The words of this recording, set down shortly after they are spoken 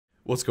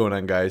What's going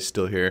on, guys?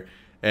 Still here.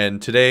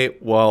 And today,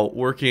 while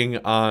working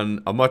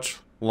on a much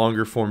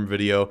longer form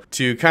video,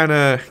 to kind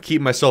of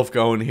keep myself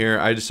going here,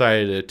 I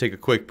decided to take a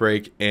quick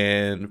break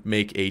and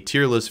make a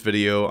tier list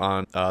video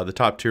on the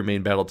top tier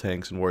main battle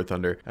tanks in War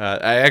Thunder.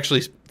 I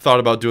actually thought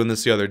about doing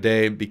this the other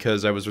day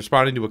because I was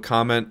responding to a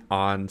comment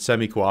on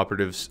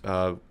Semi-Cooperative's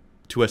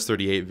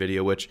 2S38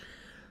 video, which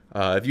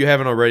if you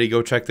haven't already,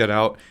 go check that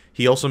out.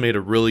 He also made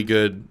a really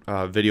good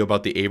video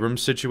about the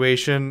Abrams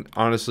situation.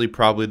 Honestly,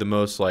 probably the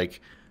most, like,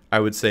 I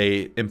would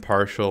say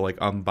impartial, like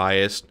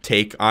unbiased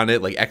take on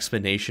it, like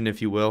explanation,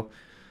 if you will,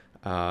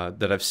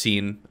 that I've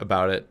seen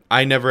about it.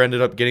 I never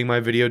ended up getting my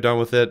video done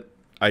with it.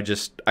 I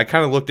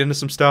kind of looked into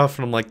some stuff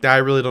and I'm like, I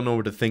really don't know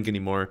what to think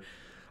anymore.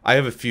 I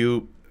have a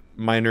few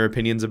minor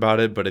opinions about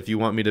it, but if you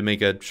want me to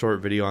make a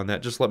short video on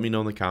that, just let me know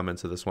in the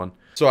comments of this one.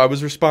 So I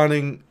was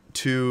responding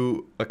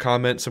to a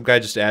comment. Some guy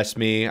just asked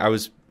me.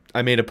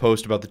 I made a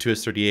post about the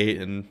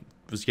 2S38 and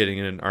was getting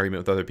in an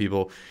argument with other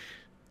people.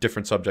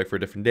 Different subject for a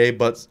different day,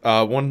 but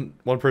one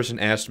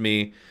person asked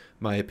me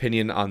my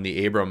opinion on the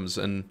Abrams,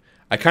 and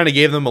I kind of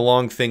gave them a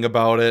long thing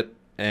about it,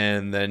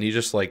 and then he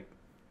just like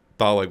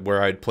thought like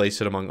where I'd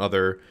place it among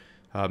other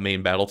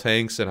main battle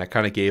tanks, and I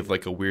kind of gave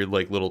like a weird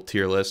like little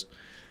tier list.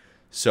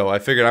 So I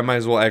figured I might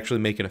as well actually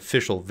make an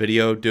official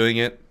video doing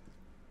it,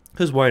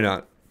 because why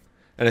not?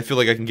 And I feel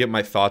like I can get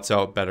my thoughts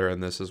out better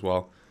in this as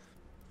well.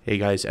 Hey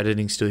guys,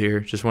 editing still here.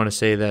 Just want to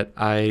say that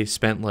I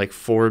spent like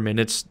 4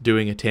 minutes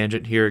doing a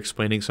tangent here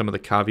explaining some of the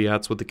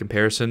caveats with the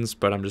comparisons,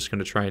 but I'm just going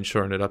to try and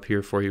shorten it up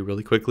here for you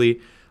really quickly.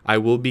 I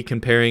will be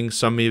comparing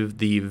some of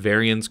the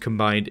variants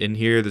combined in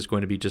here. There's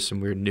going to be just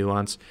some weird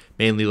nuance,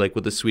 mainly like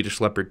with the Swedish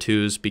Leopard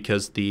 2s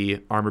because the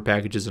armor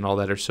packages and all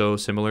that are so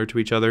similar to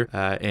each other.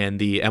 And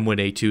the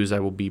M1A2s I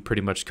will be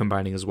pretty much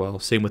combining as well.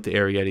 Same with the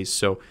Arietes.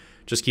 So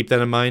just keep that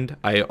in mind.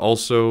 I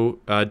also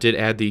did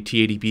add the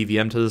T80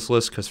 BVM to this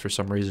list because for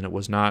some reason it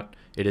was not.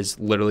 It is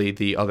literally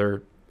the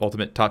other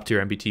ultimate top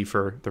tier MBT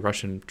for the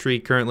Russian tree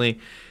currently,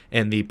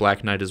 and the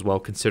Black Knight as well,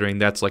 considering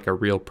that's like a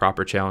real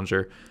proper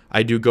challenger.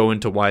 I do go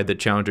into why the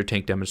challenger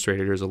tank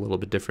demonstrator is a little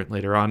bit different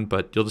later on,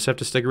 but you'll just have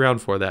to stick around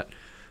for that.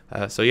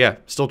 So yeah,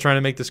 still trying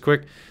to make this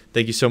quick.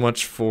 Thank you so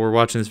much for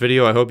watching this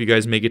video. I hope you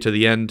guys make it to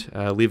the end.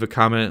 Leave a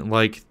comment,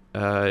 like,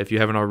 if you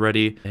haven't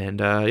already, and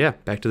yeah,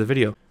 back to the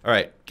video. All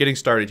right, getting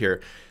started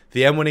here.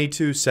 The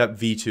M1A2 SEP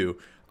V2.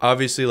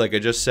 Obviously, like I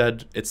just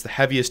said, it's the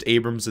heaviest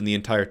Abrams in the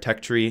entire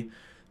tech tree.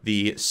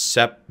 The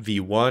SEP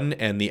V1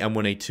 and the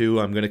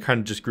M1A2, I'm going to kind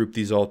of just group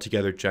these all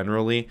together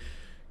generally,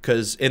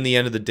 because in the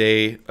end of the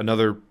day,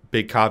 another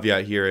big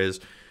caveat here is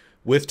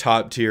with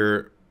top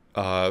tier,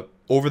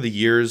 over the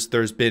years,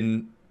 there's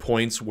been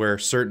points where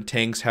certain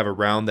tanks have a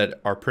round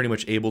that are pretty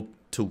much able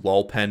to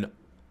lull pen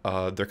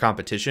their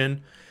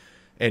competition.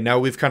 And now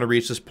we've kind of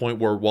reached this point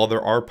where while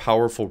there are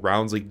powerful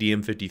rounds like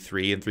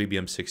DM53 and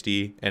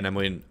 3BM60 and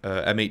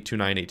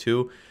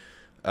M829A2,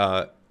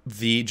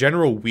 the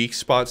general weak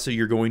spots that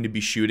you're going to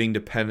be shooting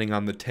depending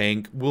on the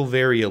tank will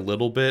vary a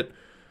little bit.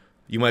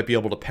 You might be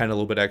able to pen a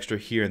little bit extra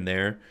here and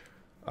there.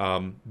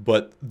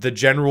 But the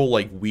general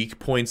like weak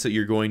points that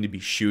you're going to be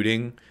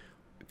shooting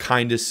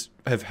kind of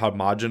have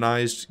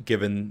homogenized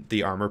given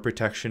the armor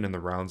protection and the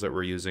rounds that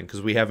we're using,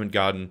 because we haven't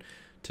gotten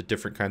to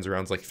different kinds of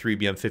rounds like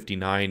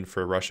 3BM59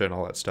 for Russia and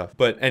all that stuff.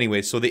 But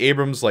anyway, so the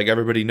Abrams, like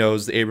everybody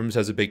knows, the Abrams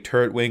has a big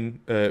turret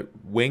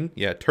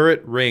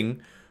turret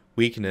ring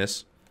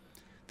weakness.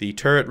 The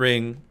turret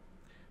ring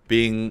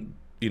being,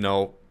 you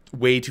know,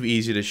 way too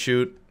easy to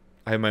shoot.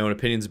 I have my own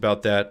opinions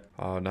about that,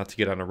 not to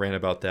get on a rant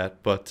about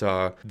that, but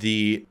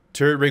the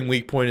turret ring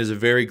weak point is a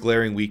very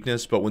glaring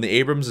weakness, but when the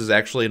Abrams is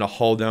actually in a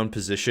hull down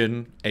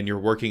position and you're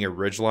working a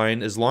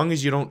ridgeline, as long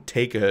as you don't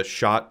take a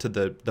shot to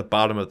the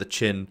bottom of the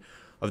chin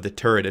of the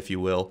turret, if you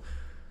will,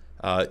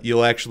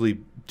 you'll actually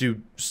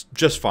do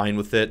just fine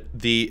with it.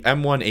 The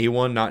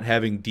M1A1 not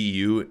having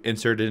DU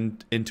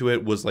inserted into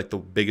it was like the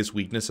biggest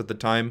weakness at the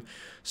time.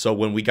 So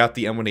when we got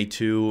the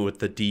M1A2 with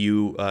the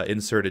DU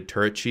inserted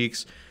turret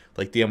cheeks,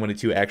 like the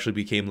M1A2 actually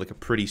became like a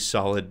pretty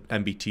solid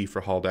MBT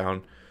for hull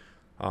down.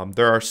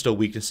 There are still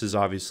weaknesses,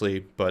 obviously,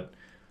 but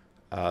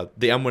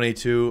the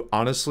M1A2,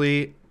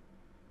 honestly,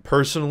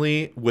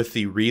 personally, with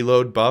the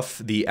reload buff,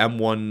 the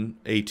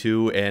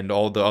M1A2 and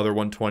all the other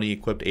 120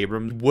 equipped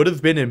Abrams would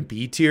have been in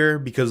B tier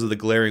because of the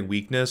glaring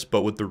weakness,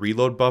 but with the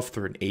reload buff,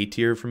 they're in A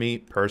tier for me,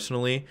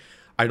 personally.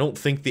 I don't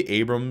think the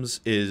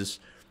Abrams is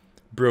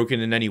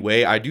broken in any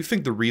way. I do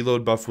think the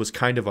reload buff was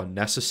kind of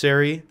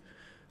unnecessary.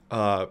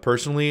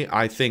 Personally,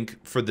 I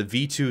think for the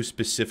V2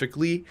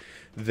 specifically,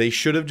 they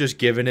should have just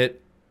given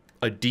it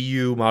a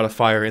DU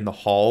modifier in the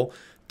hull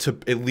to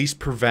at least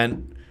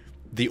prevent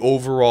the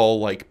overall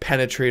like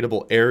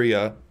penetratable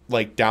area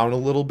like down a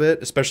little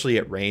bit, especially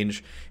at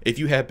range. If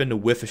you happen to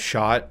whiff a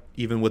shot,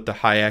 even with the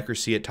high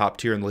accuracy at top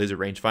tier and laser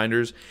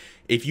rangefinders,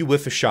 if you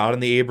whiff a shot on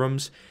the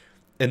Abrams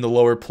in the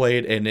lower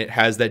plate and it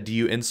has that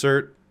DU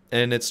insert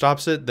and it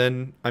stops it,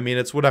 then I mean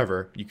it's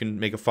whatever. You can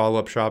make a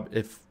follow-up shot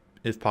if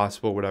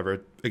possible,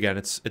 whatever. Again,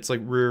 it's like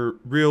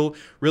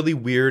really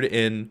weird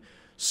and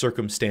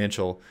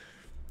circumstantial.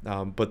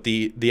 But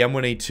the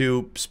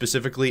M1A2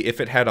 specifically,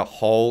 if it had a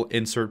hull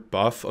insert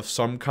buff of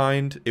some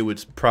kind, it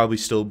would probably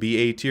still be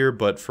A tier,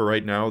 but for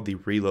right now, the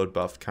reload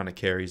buff kind of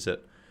carries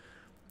it.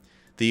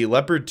 The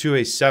Leopard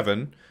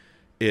 2A7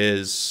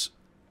 is...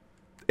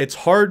 It's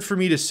hard for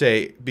me to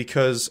say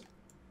because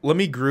let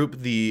me group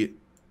the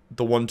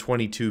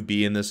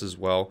 122B in this as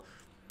well,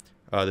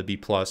 the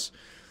B+.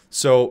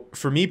 So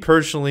for me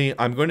personally,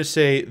 I'm going to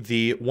say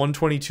the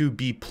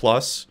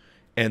 122B+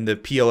 and the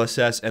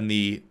PLSS and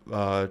the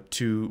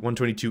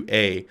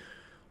 122A,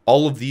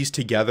 all of these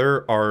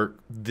together are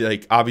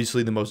like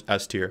obviously the most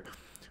S tier.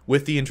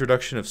 With the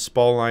introduction of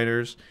spall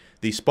liners,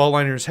 the spall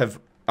liners have,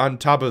 on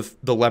top of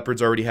the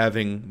Leopards already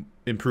having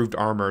improved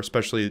armor,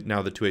 especially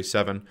now the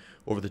 2A7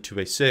 over the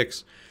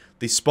 2A6,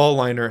 the spall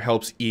liner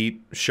helps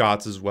eat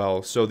shots as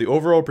well. So the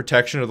overall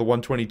protection of the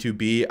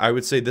 122B, I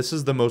would say this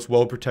is the most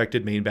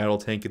well-protected main battle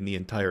tank in the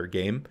entire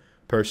game,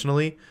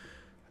 personally,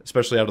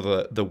 especially out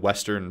of the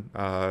Western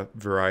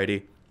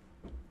variety.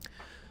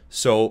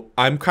 So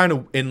I'm kind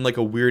of in like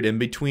a weird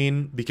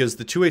in-between because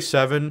the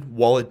 2A7,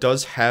 while it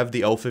does have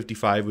the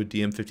L55 with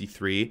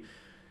DM53,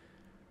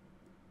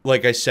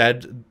 like I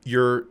said,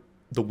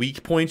 the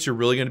weak points you're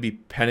really going to be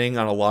penning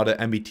on a lot of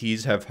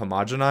MBTs have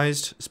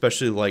homogenized,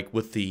 especially like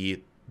with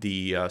the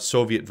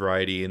Soviet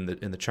variety in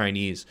the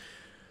Chinese.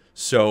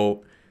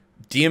 So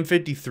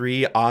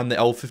DM53 on the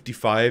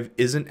L55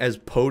 isn't as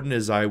potent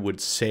as I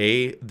would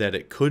say that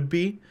it could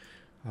be.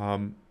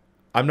 I'm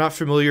not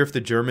familiar if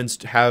the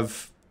Germans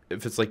have,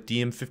 if it's like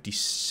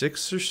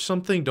DM56 or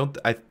something.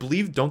 I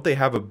believe don't they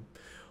have a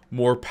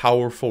more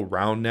powerful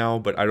round now,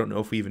 but I don't know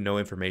if we even know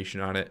information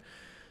on it.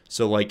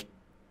 So like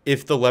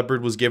if the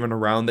Leopard was given a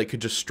round that could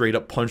just straight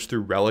up punch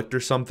through Relic or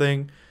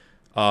something,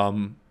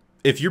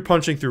 if you're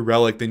punching through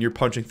Relic, then you're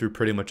punching through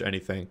pretty much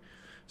anything.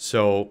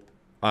 So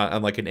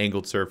on like an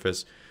angled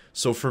surface.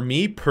 So for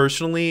me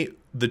personally,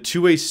 the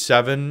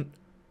 2A7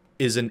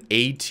 is an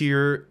A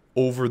tier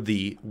over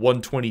the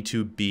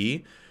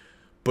 122B,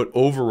 but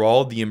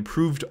overall the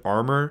improved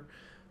armor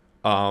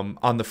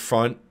on the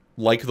front,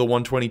 like the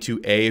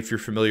 122A, if you're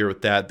familiar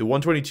with that, the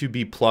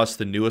 122B plus,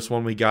 the newest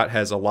one we got,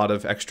 has a lot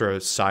of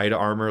extra side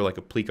armor, like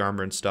oblique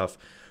armor and stuff,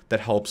 that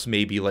helps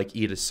maybe like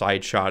eat a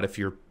side shot if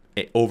you're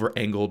over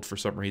angled for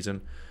some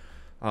reason.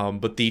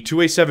 But the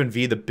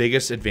 2A7V, the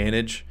biggest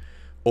advantage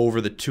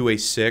over the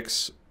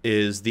 2A6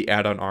 is the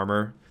add-on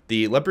armor.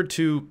 The Leopard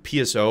 2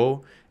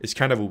 PSO is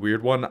kind of a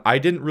weird one. I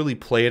didn't really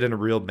play it in a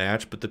real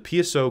match, but the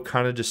PSO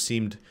kind of just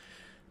seemed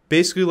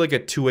basically like a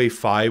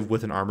 2A5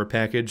 with an armor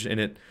package,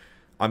 and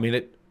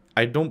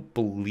I don't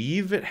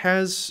believe it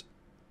has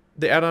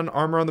the add-on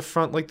armor on the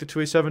front like the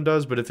 2A7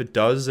 does, but if it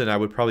does, then I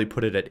would probably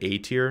put it at A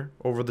tier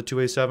over the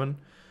 2A7.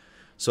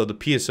 So the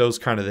PSO's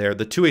kind of there.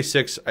 The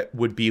 2A6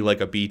 would be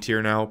like a B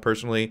tier now,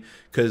 personally,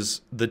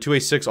 because the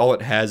 2A6, all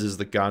it has is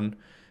the gun.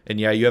 And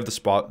yeah, you have the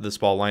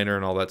spall liner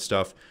and all that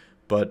stuff,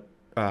 but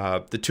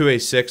the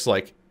 2A6,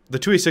 like, the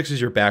 2A6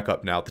 is your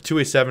backup now. The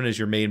 2A7 is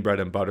your main bread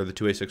and butter. The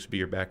 2A6 would be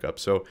your backup.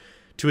 So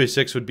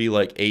 2A6 would be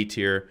like A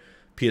tier.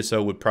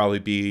 PSO would probably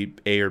be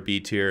A or B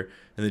tier,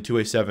 and the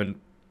 2A7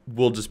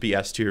 will just be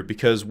S tier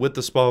because with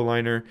the spall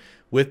liner,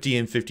 with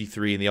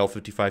DM53 and the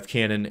L55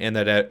 cannon, and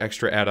that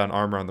extra add-on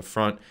armor on the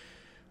front,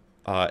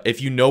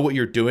 if you know what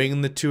you're doing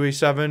in the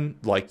 2A7,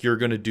 like, you're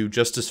going to do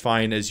just as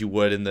fine as you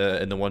would in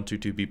the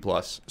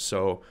 122B+.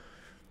 So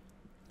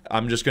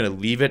I'm just going to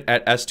leave it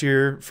at S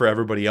tier for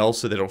everybody else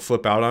so they don't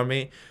flip out on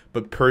me.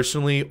 But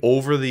personally,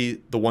 over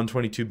the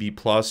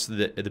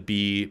 122B+, the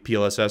B,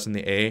 PLSS, and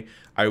the A,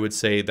 I would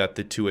say that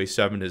the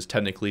 2A7 is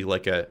technically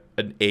like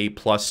an A+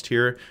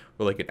 tier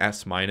or like an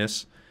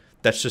S-.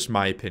 That's just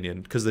my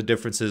opinion, because the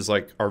differences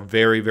like are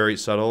very, very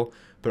subtle,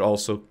 but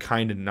also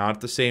kind of not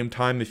at the same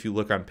time if you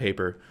look on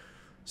paper.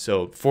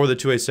 So for the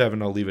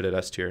 2A7, I'll leave it at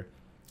S tier.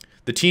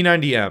 The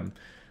T90M,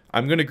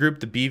 I'm going to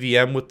group the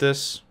BVM with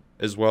this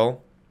as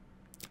well.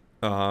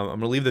 I'm going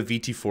to leave the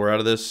VT4 out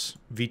of this.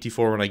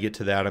 VT4, when I get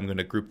to that, I'm going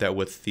to group that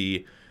with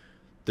the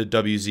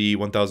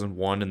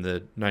WZ1001 and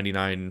the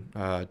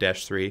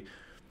 99-3.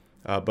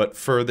 But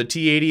for the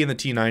T80 and the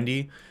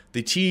T90,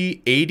 the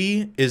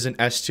T80 is an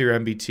S tier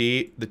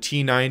MBT. The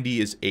T90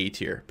 is A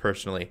tier,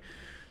 personally.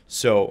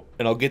 So,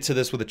 and I'll get to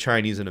this with the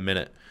Chinese in a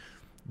minute.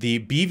 The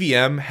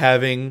BVM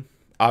having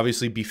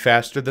obviously be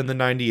faster than the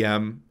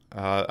 90M.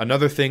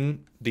 Another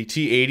thing, the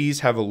T80s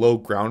have a low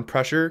ground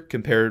pressure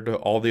compared to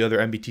all the other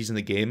MBTs in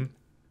the game.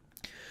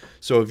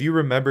 So if you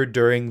remember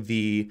during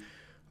the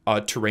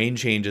terrain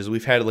changes,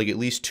 we've had like at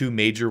least 2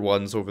 major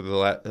ones over the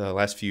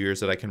last few years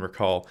that I can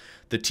recall.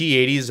 The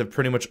T80s have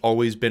pretty much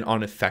always been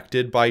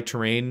unaffected by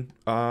terrain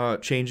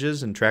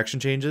changes and traction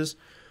changes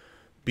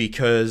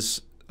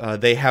because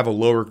they have a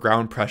lower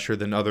ground pressure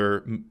than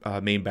other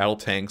main battle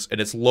tanks, and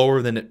it's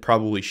lower than it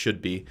probably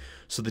should be.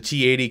 So the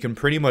T80 can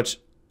pretty much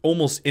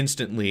almost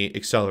instantly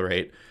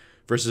accelerate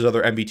versus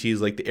other MBTs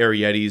like the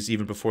Arietes,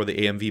 even before the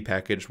AMV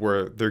package,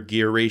 where their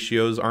gear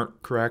ratios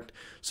aren't correct,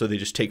 so they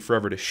just take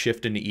forever to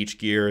shift into each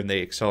gear and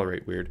they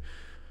accelerate weird.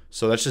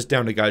 So that's just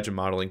down to Gaijin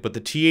modeling. But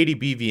the T80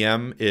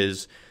 BVM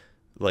is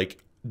like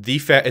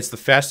it's the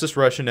fastest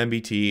Russian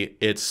MBT.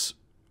 It's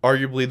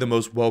arguably the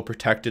most well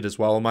protected as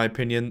well, in my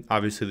opinion.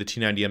 Obviously, the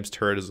T90M's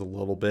turret is a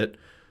little bit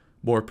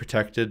more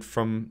protected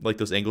from like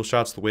those angle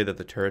shots, the way that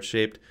the turret's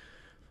shaped.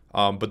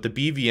 But the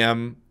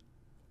BVM,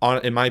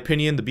 in my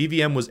opinion, the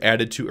BVM was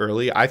added too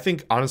early. I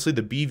think honestly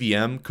the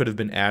BVM could have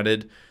been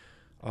added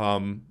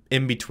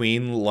in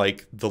between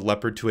like the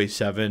Leopard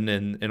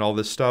 2A7 and all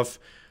this stuff.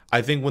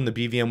 I think when the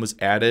BVM was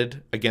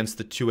added against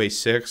the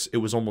 2A6, it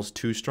was almost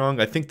too strong.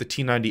 I think the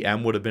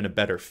T90M would have been a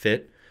better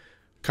fit.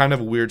 Kind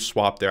of a weird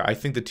swap there. I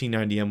think the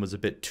T90M was a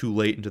bit too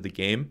late into the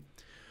game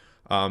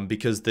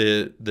because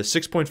the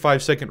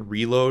 6.5 second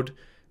reload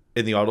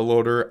in the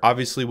autoloader,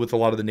 obviously with a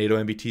lot of the NATO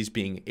MBTs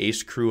being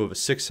ace crew of a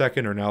 6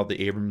 second, or now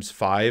the Abrams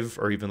 5,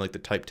 or even like the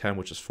Type 10,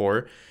 which is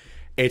 4,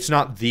 it's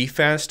not the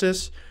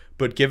fastest.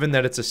 But given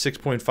that it's a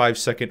 6.5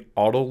 second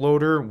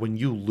autoloader, when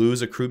you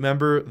lose a crew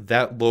member,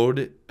 that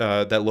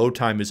load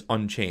time is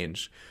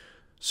unchanged.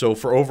 So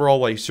for overall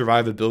like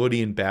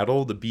survivability in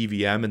battle, the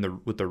BVM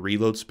and with the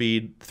reload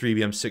speed,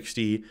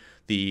 3BM60,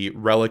 the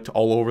relic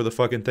all over the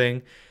fucking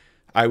thing,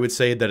 I would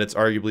say that it's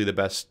arguably the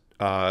best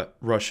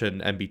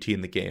Russian MBT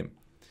in the game.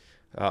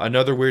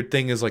 Another weird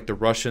thing is like the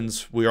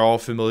Russians, we're all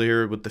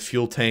familiar with the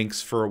fuel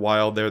tanks for a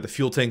while there. The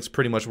fuel tanks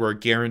pretty much were a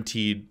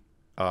guaranteed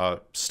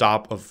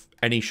stop of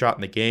any shot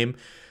in the game,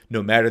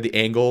 no matter the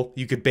angle.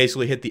 You could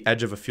basically hit the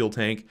edge of a fuel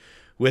tank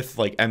with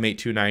like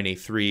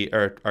M829A3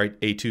 or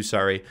A2,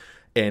 sorry,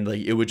 and like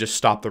it would just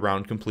stop the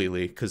round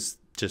completely because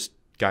just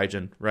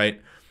Gaijin,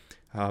 right?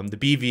 The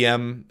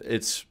BVM,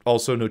 it's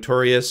also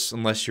notorious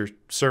unless you're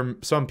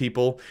some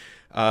people.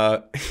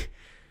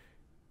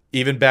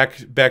 Even back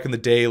in the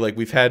day, like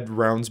we've had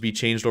rounds be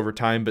changed over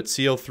time, but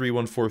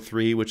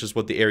CL3143, which is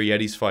what the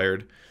Arietes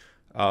fired,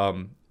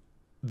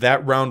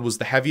 that round was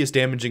the heaviest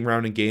damaging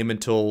round in game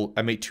until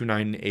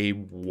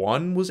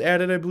M829A1 was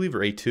added, I believe, or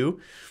A2.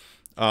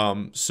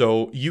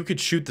 So you could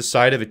shoot the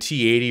side of a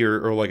T80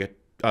 or like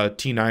a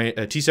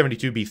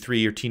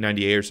T72B3 or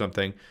T90A or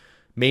something.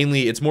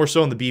 Mainly, it's more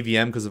so on the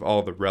BVM because of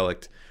all the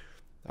relic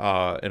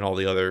and all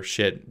the other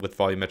shit with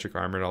volumetric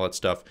armor and all that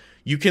stuff.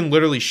 You can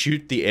literally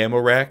shoot the ammo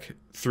rack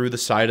through the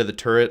side of the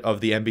turret of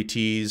the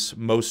MBTs,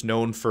 most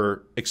known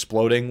for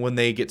exploding when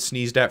they get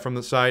sneezed at from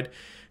the side,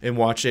 and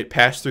watch it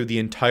pass through the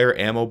entire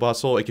ammo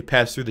bustle. It could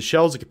pass through the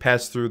shells, it could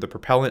pass through the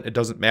propellant. It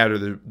doesn't matter.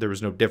 There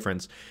was no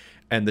difference.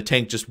 And the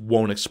tank just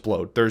won't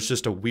explode. There's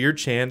just a weird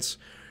chance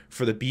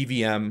for the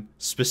BVM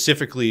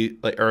specifically,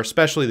 or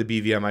especially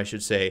the BVM, I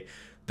should say,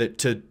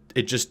 that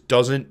it just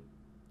doesn't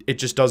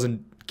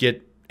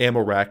get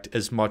ammo racked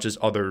as much as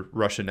other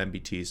Russian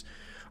MBTs.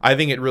 I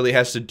think it really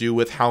has to do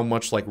with how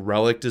much like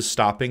relic is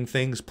stopping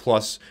things,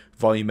 plus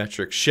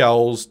volumetric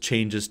shells,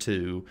 changes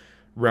to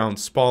round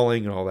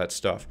spalling and all that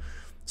stuff.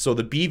 So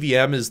the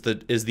BVM is the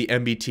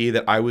MBT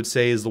that I would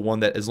say is the one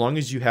that, as long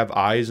as you have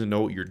eyes and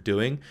know what you're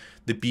doing,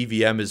 the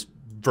BVM is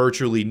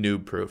virtually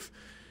noob proof.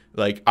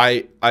 Like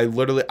I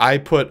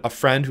put a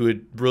friend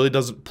who really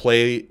doesn't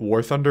play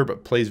War Thunder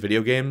but plays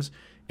video games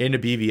into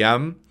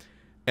BVM,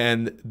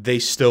 and they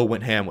still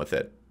went ham with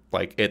it.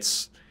 Like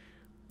it's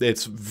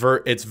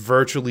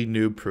virtually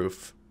noob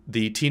proof.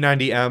 The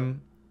T90M,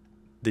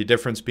 the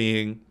difference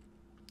being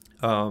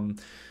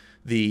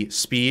the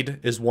speed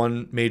is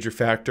one major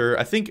factor.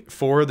 I think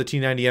for the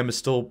T90M is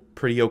still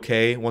pretty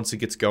okay once it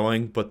gets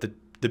going, but the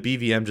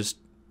BVM, just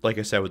like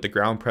I said, with the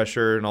ground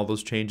pressure and all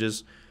those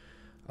changes,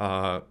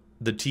 the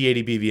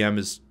T80 BVM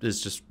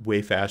is just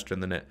way faster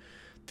than it.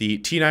 The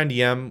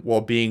T90M,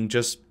 while being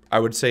just, I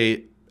would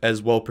say,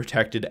 as well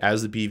protected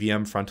as the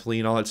BVM frontally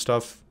and all that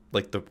stuff,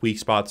 like the weak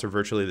spots are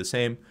virtually the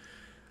same.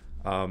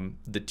 The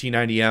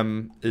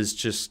T90M is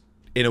just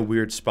in a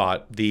weird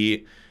spot.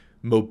 The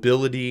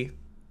mobility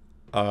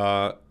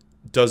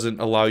doesn't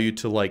allow you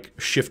to like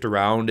shift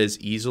around as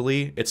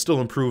easily. It's still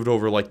improved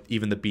over like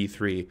even the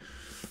B3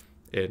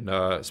 and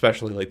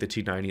especially like the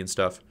T90 and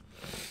stuff.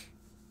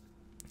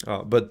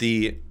 But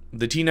the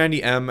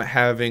T90M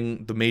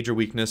having the major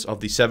weakness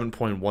of the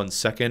 7.1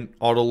 second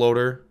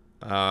autoloader.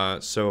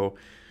 So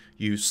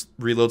you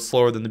reload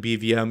slower than the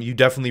BVM. You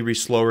definitely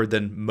re-slower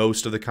than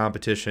most of the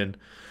competition.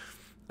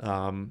 The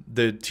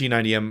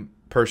T90M,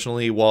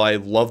 personally, while I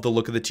love the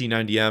look of the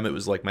T90M, it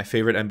was like my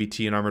favorite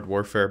MBT in Armored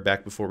Warfare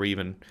back before we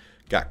even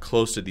got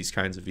close to these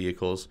kinds of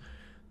vehicles.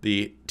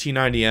 The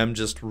T90M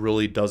just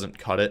really doesn't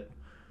cut it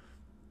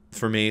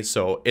for me.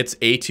 So it's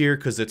A tier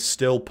because it's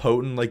still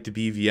potent like the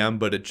BVM,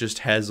 but it just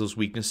has those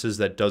weaknesses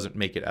that doesn't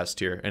make it S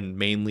tier. And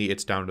mainly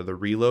it's down to the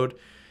reload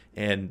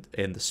and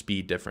the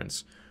speed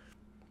difference.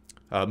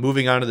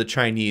 Moving on to the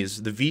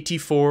Chinese, the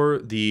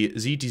VT4, the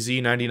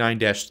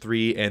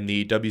ZTZ99-3, and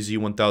the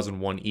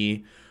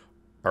WZ1001E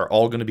are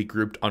all going to be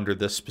grouped under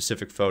this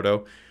specific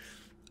photo.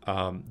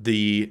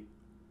 The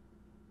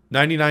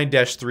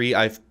 99-3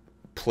 I've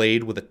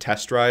played with a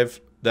test drive.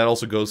 That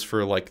also goes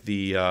for like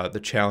the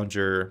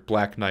Challenger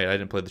Black Knight. I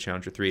didn't play the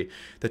Challenger 3,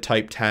 the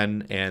Type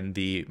 10, and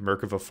the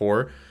Merkava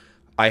 4.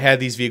 I had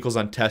these vehicles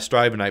on test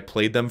drive and I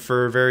played them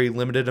for a very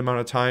limited amount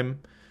of time.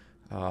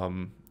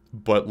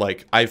 But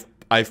like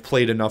I've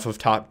played enough of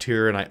top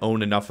tier and I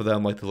own enough of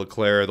them, like the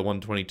Leclrec, the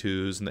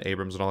 122s, and the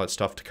Abrams and all that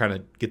stuff to kind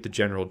of get the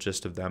general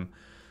gist of them.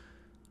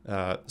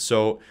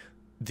 So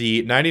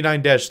the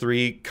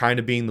 99-3 kind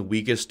of being the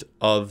weakest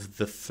of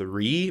the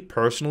three,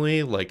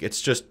 personally. Like,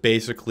 it's just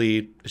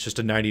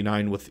a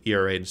 99 with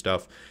ERA and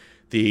stuff.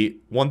 The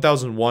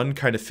 1001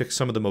 kind of fixed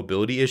some of the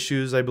mobility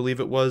issues, I believe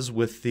it was,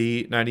 with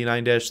the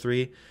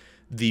 99-3.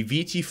 The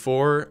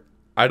VT4,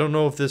 I don't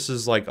know if this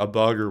is like a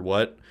bug or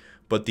what,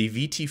 but the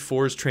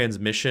VT4's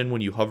transmission,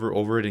 when you hover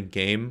over it in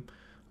game,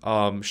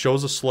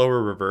 shows a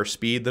slower reverse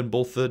speed than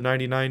both the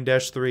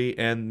 99-3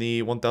 and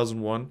the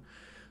 1001.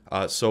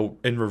 So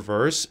in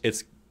reverse,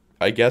 it's,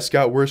 I guess,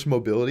 got worse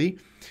mobility.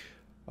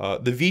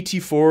 The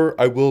VT4,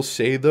 I will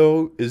say,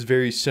 though, is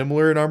very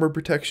similar in armor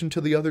protection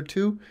to the other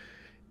two.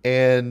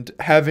 And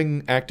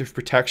having active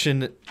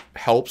protection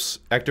helps.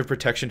 Active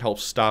protection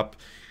helps stop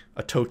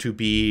a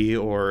TOW2B,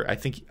 or I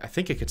think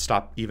it could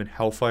stop even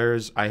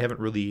Hellfires. I haven't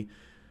really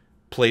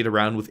played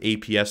around with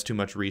APS too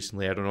much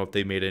recently. I don't know if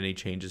they made any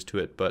changes to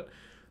it, but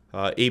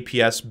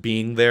APS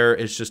being there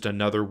is just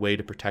another way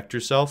to protect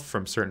yourself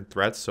from certain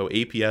threats. So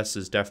APS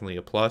is definitely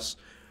a plus.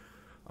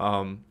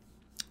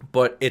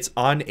 But it's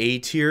on A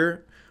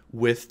tier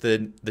with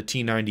the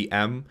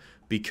T90M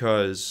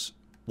because,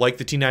 like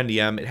the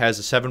T90M, it has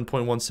a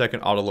 7.1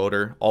 second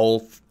autoloader.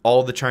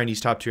 All the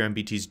Chinese top tier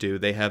MBTs do.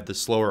 They have the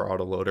slower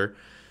autoloader.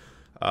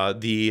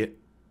 The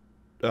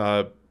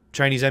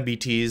Chinese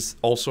MBTs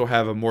also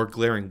have a more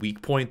glaring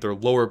weak point. Their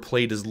lower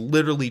plate is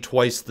literally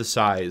twice the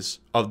size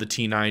of the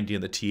T90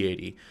 and the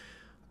T80.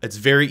 It's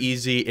very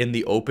easy in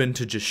the open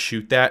to just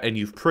shoot that, and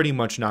you've pretty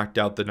much knocked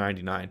out the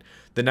 99.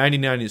 The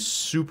 99 is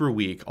super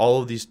weak.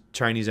 All of these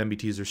Chinese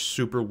MBTs are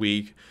super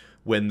weak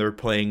when they're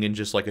playing in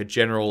just like a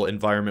general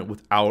environment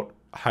without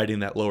hiding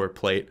that lower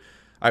plate.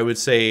 I would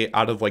say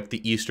out of like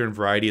the Eastern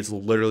variety, it's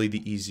literally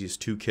the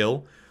easiest to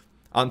kill.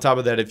 On top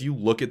of that, if you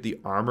look at the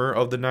armor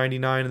of the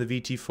 99 and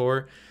the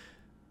VT4,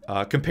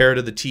 compared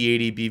to the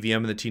T80, BVM,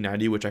 and the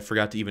T90, which I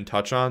forgot to even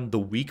touch on, the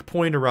weak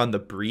point around the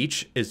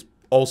breach is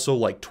also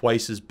like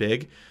twice as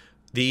big.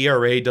 The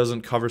ERA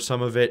doesn't cover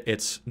some of it.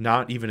 It's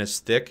not even as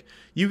thick.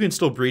 You can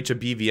still breach a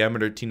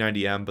BVM or a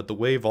T90M, but the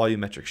way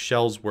volumetric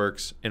shells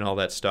works and all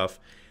that stuff,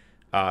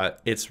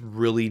 it's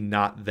really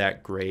not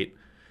that great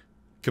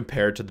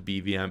compared to the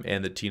BVM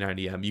and the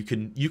T90M.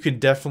 You can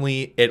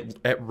definitely,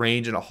 at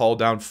range in a hull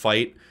down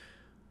fight,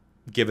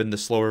 given the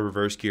slower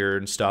reverse gear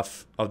and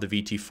stuff of the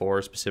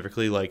VT4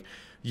 specifically, like,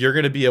 you're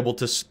going to be able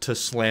to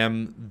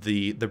slam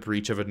the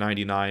breach of a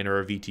 99 or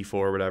a VT4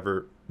 or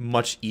whatever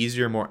much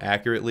easier, more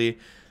accurately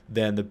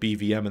than the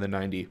BVM and the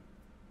 90.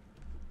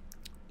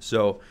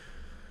 So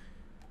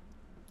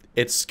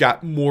it's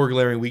got more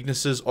glaring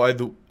weaknesses,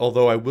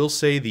 although I will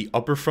say the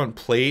upper front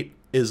plate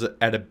is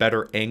at a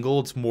better angle.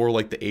 It's more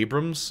like the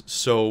Abrams,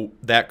 so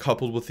that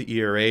coupled with the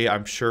ERA,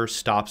 I'm sure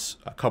stops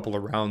a couple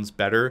of rounds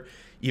better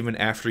even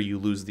after you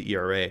lose the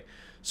ERA.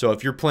 So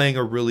if you're playing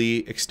a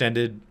really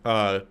extended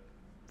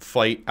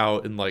fight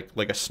out in like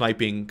a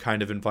sniping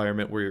kind of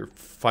environment where you're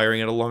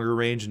firing at a longer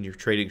range and you're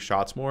trading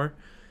shots more,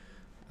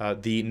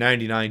 the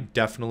 99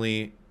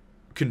 definitely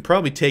can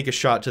probably take a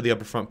shot to the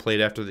upper front plate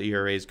after the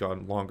ERA has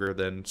gone longer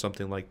than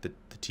something like the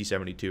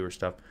T72 or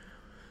stuff.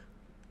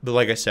 But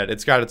like I said,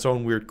 it's got its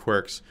own weird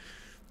quirks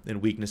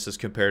and weaknesses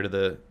compared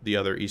to the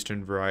other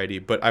Eastern variety.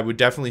 But I would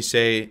definitely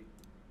say,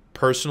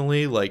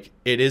 personally, like,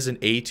 it is an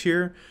A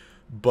tier,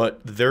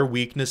 but their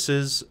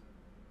weaknesses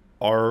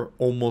are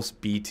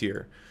almost B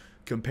tier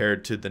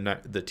compared to the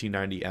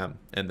T90M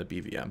and the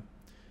BVM.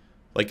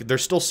 Like, they're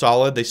still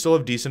solid. They still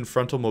have decent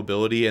frontal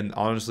mobility, and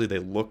honestly, they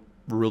look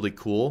really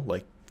cool.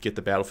 Like, get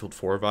the Battlefield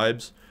 4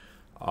 vibes.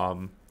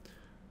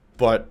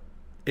 But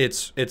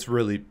it's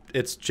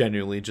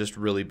genuinely just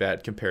really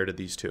bad compared to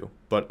these two.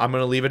 But I'm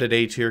going to leave it at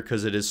A tier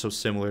because it is so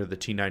similar to the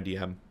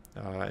T90M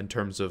in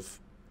terms of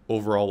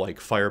overall, like,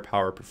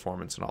 firepower,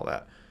 performance, and all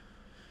that.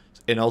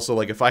 And also,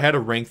 like, if I had to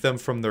rank them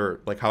from their,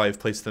 like, how I've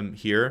placed them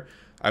here,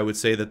 I would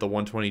say that the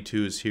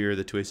 122 is here,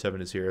 the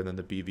 2A7 is here, and then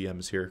the BVM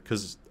is here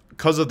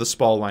because of the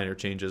SPAL liner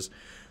changes.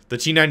 The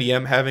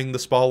T90M having the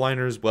SPAL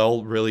liner as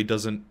well really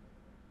doesn't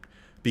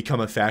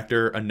become a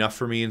factor enough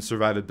for me in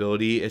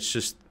survivability. It's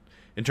just,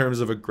 in terms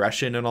of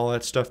aggression and all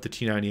that stuff, the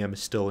T90M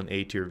is still an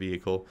A tier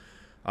vehicle.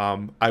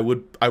 I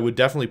would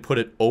definitely put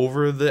it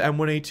over the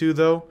M1A2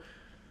 though,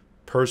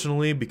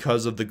 personally,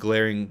 because of the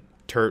glaring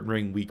turret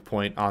ring weak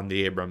point on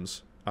the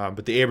Abrams.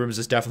 But the Abrams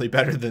is definitely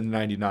better than the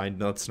 99.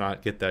 Let's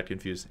not get that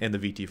confused. And the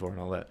VT4 and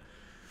all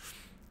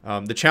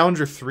that. The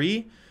Challenger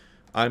 3,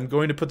 I'm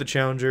going to put the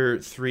Challenger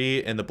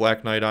 3 and the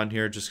Black Knight on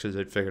here just because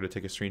I figured I'd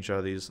take a screenshot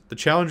of these. The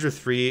Challenger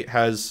 3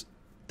 has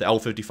the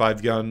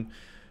L55 gun.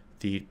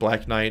 The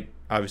Black Knight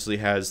obviously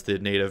has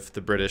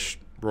the British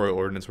Royal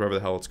Ordnance, whatever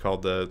the hell it's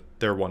called,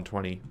 their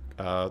 120,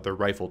 their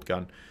rifled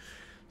gun.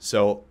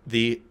 So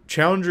the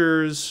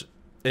Challengers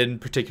in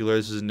particular,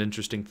 this is an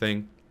interesting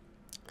thing.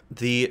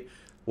 The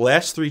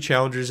last three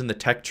Challengers in the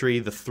tech tree,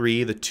 the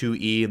 3, the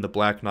 2E, and the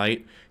Black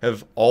Knight,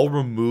 have all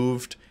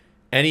removed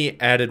any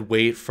added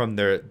weight from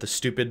the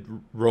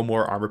stupid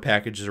Romor armor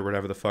packages or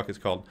whatever the fuck it's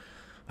called.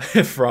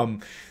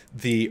 from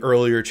the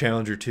earlier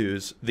Challenger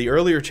 2s. The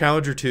earlier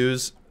Challenger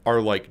 2s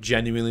are like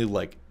genuinely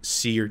like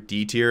C or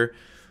D tier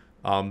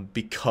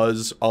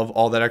because of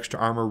all that extra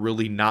armor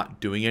really not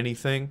doing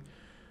anything.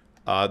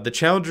 The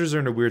Challengers are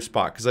in a weird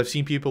spot because I've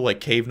seen people like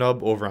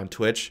Cavenub over on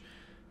Twitch.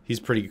 He's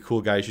a pretty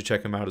cool guy. You should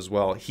check him out as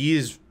well.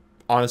 He's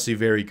honestly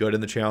very good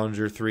in the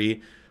Challenger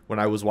 3 when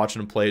I was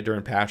watching him play it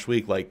during patch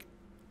week. Like,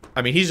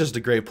 I mean, he's just a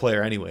great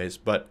player anyways,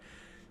 but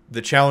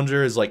the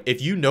Challenger is like,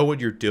 if you know what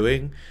you're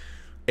doing,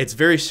 it's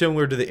very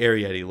similar to the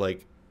Ariete.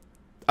 Like,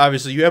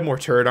 obviously you have more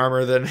turret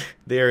armor than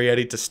the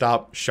Ariete to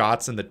stop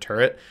shots in the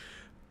turret,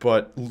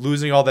 but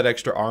losing all that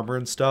extra armor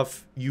and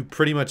stuff, you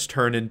pretty much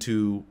turn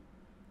into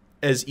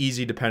as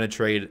easy to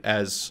penetrate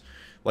as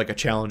like a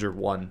Challenger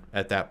 1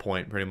 at that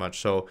point, pretty much.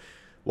 So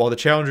while the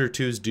Challenger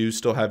 2s do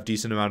still have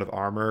decent amount of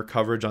armor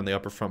coverage on the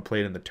upper front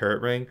plate and the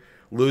turret ring,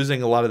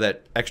 losing a lot of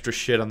that extra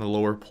shit on the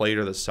lower plate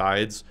or the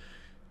sides,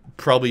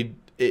 probably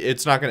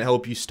it's not going to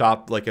help you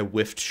stop like a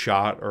whiffed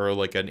shot or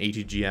like an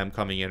ATGM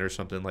coming in or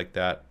something like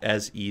that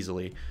as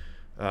easily,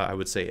 I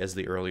would say, as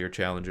the earlier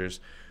Challengers.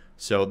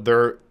 So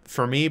they're,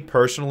 for me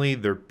personally,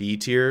 they're B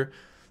tier.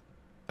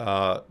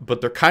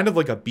 But they're kind of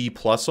like a B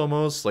plus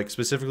almost, like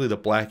specifically the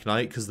Black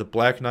Knight, because the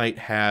Black Knight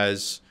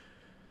has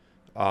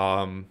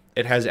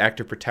it has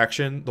active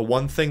protection. The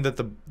one thing that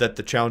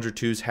the Challenger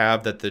 2s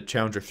have that the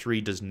Challenger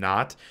 3 does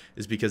not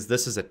is because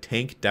this is a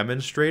tank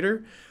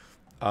demonstrator.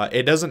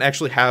 It doesn't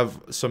actually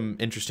have some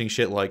interesting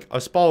shit like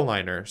a spall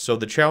liner. So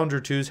the Challenger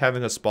 2s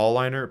having a spall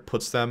liner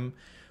puts them,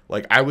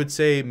 like, I would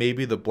say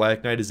maybe the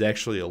Black Knight is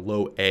actually a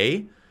low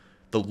A,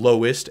 the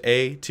lowest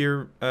A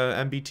tier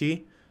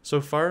MBT so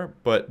far,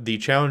 but the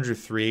Challenger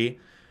 3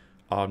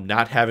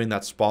 not having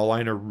that spall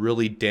liner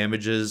really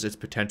damages its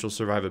potential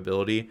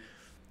survivability.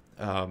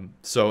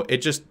 So it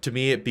just, to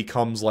me, it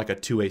becomes like a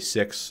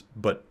 2A6,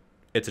 but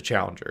it's a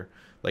Challenger.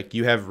 Like,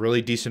 you have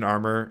really decent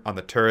armor on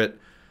the turret.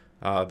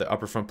 The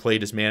upper front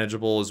plate is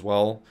manageable as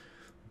well,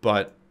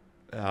 but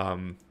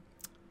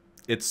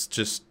it's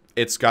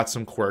got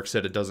some quirks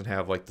that it doesn't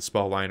have, like the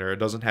spall liner. It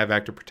doesn't have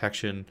active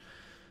protection.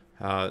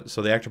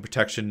 So the active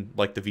protection,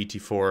 like the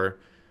VT4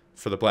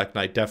 for the Black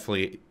Knight,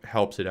 definitely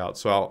helps it out.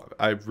 So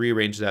I've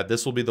rearranged that.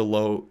 This will be the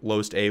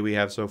lowest A we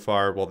have so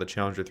far, while the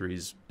Challenger 3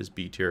 is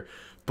B tier.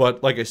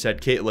 But like I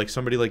said, like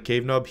somebody like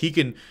Cavenub, he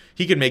can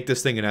make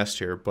this thing an S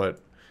tier.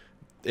 But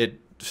it,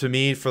 to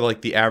me, for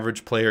like the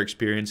average player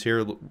experience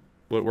here,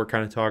 what we're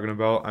kind of talking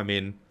about, I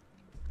mean,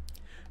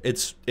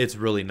 it's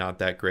really not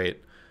that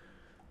great.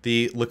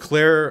 The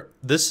Leclrec,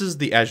 this is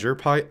the AZUR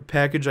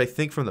package, I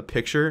think, from the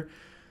picture.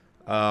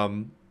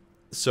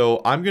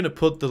 So I'm going to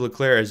put the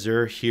Leclrec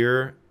AZUR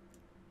here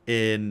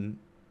in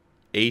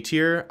A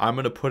tier. I'm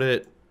going to put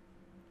it,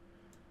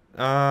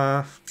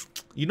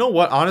 you know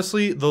what?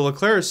 Honestly, the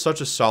Leclrec is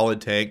such a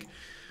solid tank.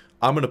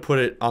 I'm going to put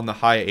it on the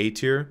high A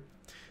tier.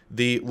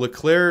 The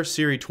Leclrec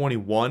Serie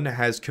 21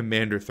 has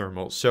Commander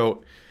Thermal.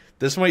 So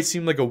this might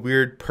seem like a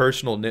weird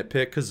personal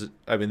nitpick because,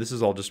 I mean, this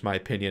is all just my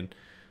opinion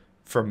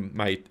from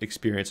my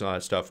experience and all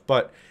that stuff.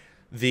 But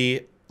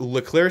the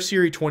Leclrec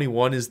Serie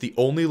 21 is the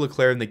only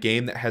Leclrec in the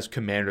game that has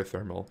Commander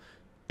Thermal.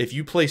 If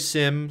you play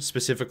Sim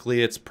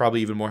specifically, it's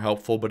probably even more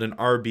helpful. But in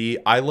RB,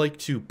 I like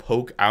to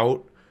poke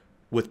out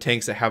with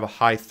tanks that have a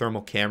high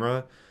thermal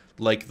camera,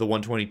 like the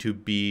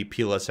 122B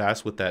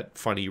PLSS with that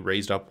funny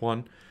raised up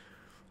one.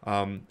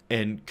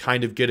 And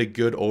kind of get a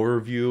good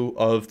overview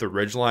of the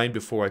ridgeline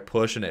before I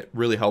push, and it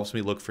really helps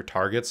me look for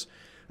targets.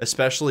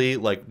 Especially,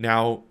 like,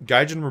 now,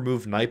 Gaijin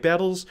removed night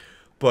battles,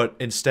 but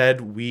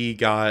instead we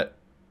got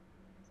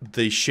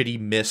the shitty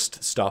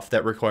mist stuff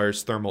that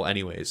requires thermal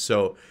anyways,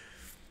 so,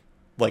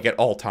 like, at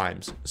all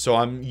times. So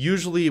I'm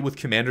usually, with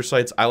commander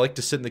sights, I like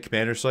to sit in the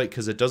commander sight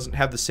because it doesn't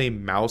have the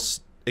same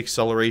mouse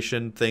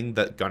acceleration thing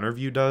that gunner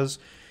view does.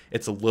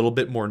 It's a little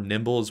bit more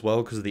nimble as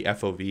well because of the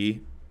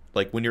FOV.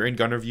 Like, when you're in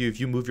gunner view,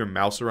 if you move your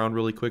mouse around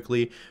really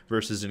quickly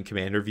versus in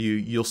commander view,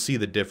 you'll see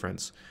the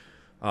difference.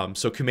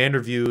 So commander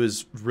view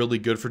is really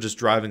good for just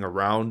driving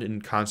around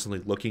and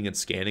constantly looking and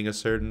scanning a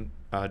certain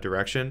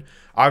direction.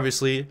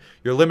 Obviously,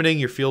 you're limiting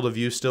your field of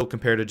view still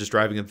compared to just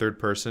driving in third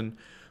person.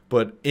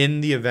 But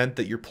in the event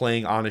that you're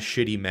playing on a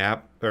shitty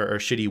map or a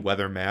shitty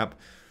weather map,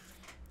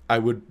 I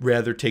would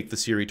rather take the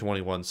Serie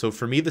 21. So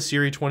for me, the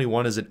Serie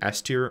 21 is an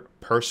S tier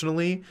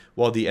personally,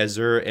 while the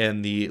AZUR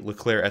and the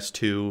Leclrec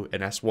S2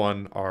 and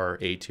S1 are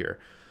A tier.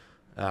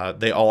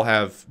 They all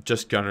have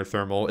just gunner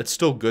thermal. It's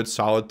still good,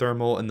 solid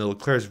thermal, and the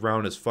Leclerc's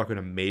round is fucking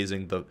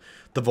amazing.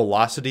 The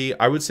velocity,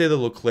 I would say the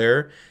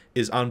Leclrec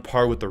is on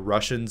par with the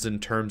Russians in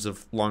terms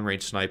of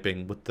long-range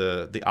sniping with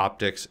the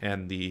optics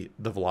and the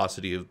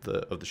velocity of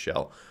the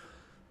shell.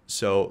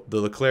 So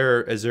the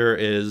Leclrec AZUR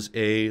is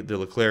A. The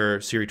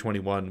Leclrec Serie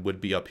 21 would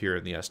be up here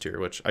in the S tier,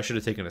 which I should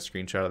have taken a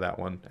screenshot of that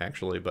one,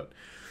 actually, but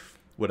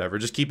whatever.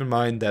 Just keep in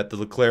mind that the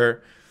Leclrec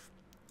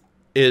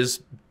is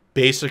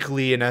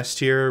basically an S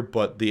tier,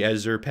 but the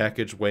AZUR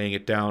package weighing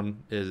it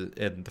down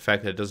and the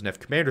fact that it doesn't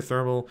have commander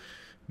thermal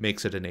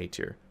makes it an A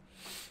tier.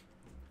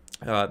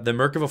 The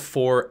Merkava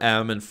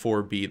 4M and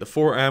 4B. The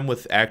 4M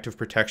with active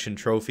protection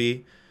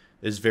trophy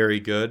is very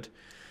good.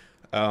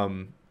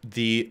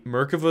 The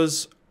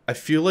Merkavas, I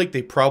feel like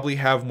they probably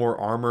have more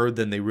armor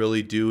than they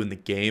really do in the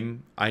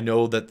game. I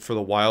know that for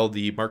the while,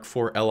 the Mark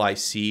IV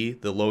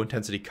LIC, the low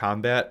intensity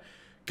combat,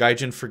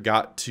 Gaijin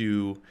forgot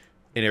to,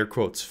 in air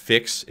quotes,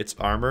 fix its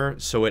armor,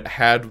 so it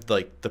had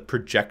like the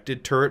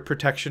projected turret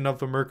protection of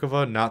the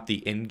Merkava, not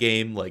the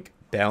in-game like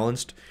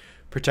balanced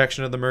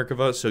protection of the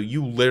Merkava, so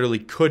you literally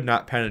could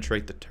not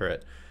penetrate the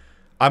turret.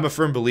 I'm a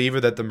firm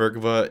believer that the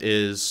Merkava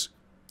is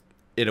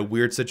in a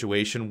weird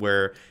situation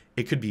where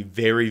it could be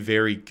very,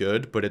 very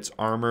good, but its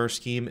armor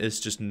scheme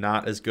is just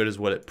not as good as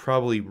what it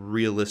probably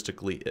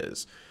realistically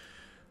is.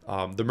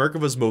 The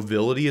Merkava's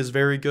mobility is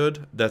very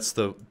good. That's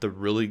the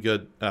really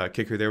good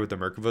kicker there with the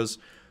Merkavas.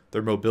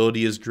 Their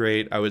mobility is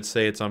great. I would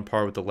say it's on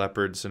par with the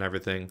Leopards and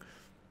everything,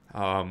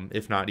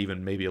 if not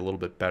even maybe a little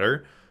bit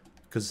better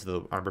because of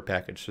the armor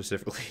package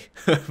specifically.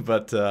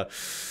 But the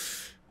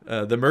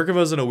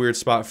Merkava's in a weird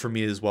spot for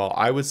me as well.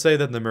 I would say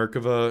that the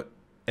Merkava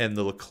and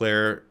the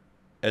Leclrec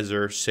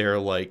AZUR share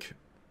like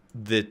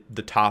the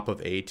top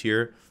of A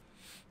tier.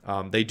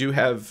 They do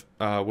have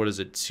what is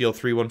it, CL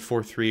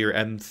 3143 or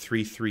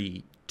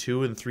M332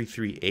 and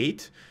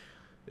 338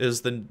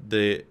 is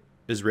the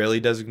Israeli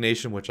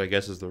designation, which I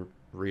guess is the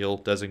real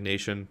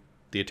designation.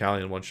 The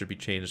Italian one should be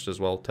changed as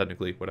well,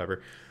 technically,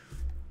 whatever.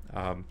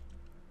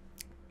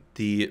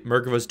 The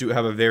Merkavas do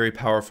have a very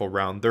powerful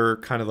round. They're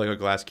kind of like a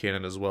glass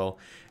cannon as well.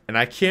 And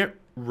I can't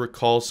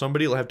recall,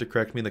 somebody will have to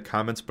correct me in the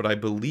comments, but I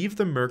believe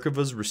the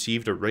Merkavas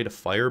received a rate of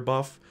fire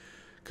buff,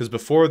 because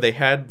before they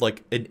had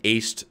like an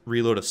aced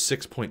reload of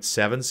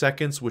 6.7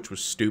 seconds, which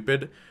was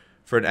stupid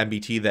for an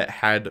MBT that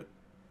had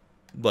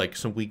like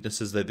some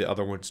weaknesses that the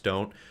other ones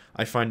don't.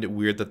 I find it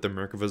weird that the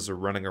Merkavas are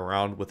running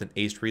around with an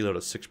aced reload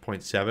of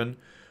 6.7,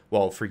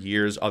 while for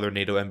years other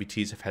NATO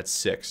MBTs have had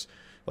 6.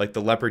 Like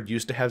the Leopard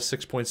used to have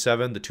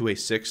 6.7, the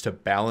 2A6 to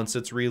balance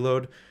its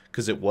reload,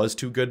 because it was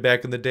too good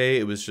back in the day.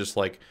 It was just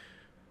like,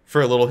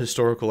 for a little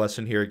historical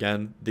lesson here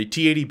again, the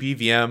T80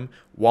 BVM,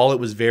 while it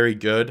was very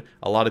good,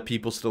 a lot of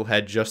people still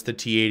had just the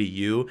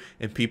T80U,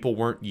 and people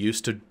weren't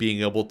used to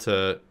being able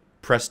to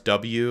press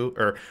W,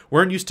 or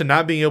weren't used to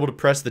not being able to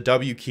press the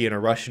W key in a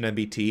Russian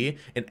MBT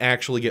and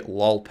actually get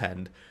lull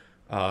penned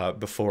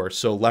before.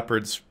 So the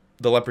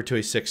Leopard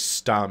 2A6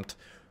 stomped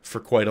for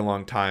quite a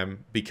long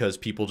time because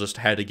people just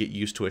had to get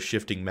used to a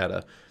shifting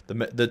meta.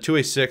 The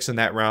 2A6 in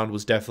that round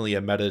was definitely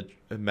a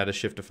meta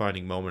shift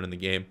defining moment in the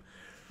game.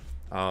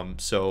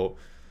 So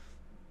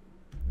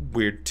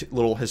weird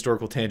little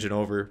historical tangent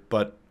over,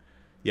 but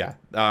yeah,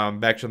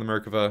 back to the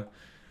Merkava.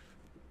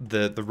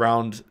 The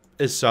round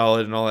is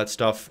solid and all that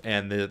stuff,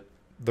 and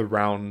the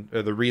round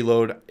or the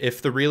reload.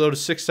 If the reload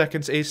is 6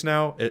 seconds ace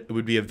now, it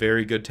would be a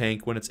very good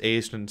tank when it's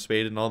aced and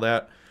spaded and all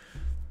that.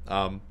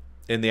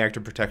 In the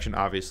active protection,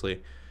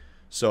 obviously.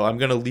 So I'm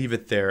gonna leave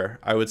it there.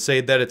 I would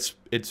say that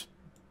it's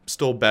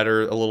still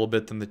better a little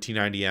bit than the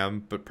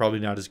T90M, but probably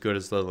not as good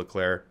as the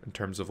Leclrec in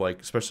terms of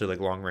like, especially like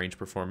long range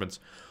performance.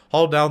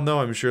 Hull down though,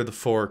 I'm sure the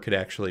 4 could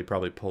actually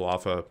probably pull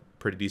off a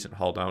pretty decent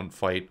hull down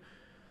fight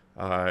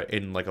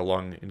in like a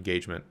long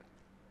engagement.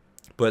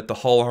 But the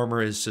hull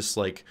armor is just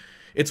like,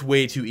 it's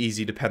way too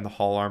easy to pen the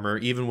hull armor,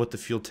 even with the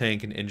fuel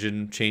tank and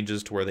engine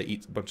changes to where they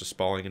eat a bunch of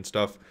spalling and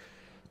stuff.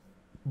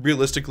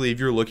 Realistically, if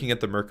you're looking at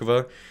the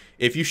Merkava,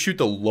 if you shoot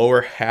the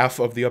lower half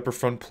of the upper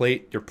front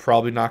plate, you're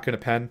probably not going to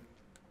pen.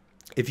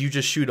 If you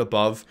just shoot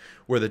above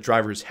where the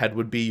driver's head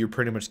would be, you're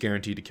pretty much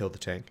guaranteed to kill the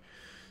tank.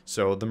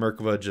 So the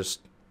Merkava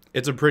just,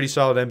 it's a pretty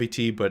solid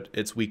MBT, but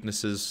its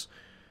weaknesses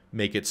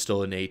make it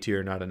still an A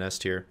tier, not an S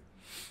tier.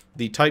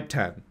 The Type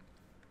 10.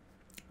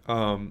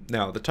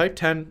 Now, the Type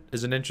 10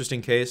 is an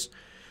interesting case.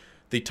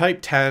 The Type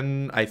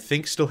 10, I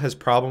think, still has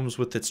problems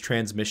with its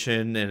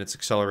transmission, and its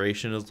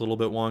acceleration is a little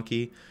bit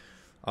wonky.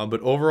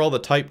 But overall, the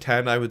Type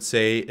 10, I would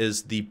say,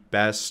 is the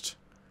best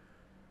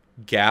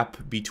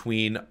gap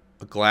between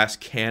a glass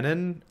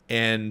cannon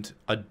and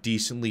a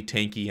decently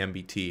tanky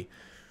MBT.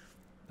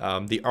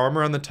 The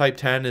armor on the Type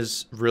 10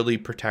 is really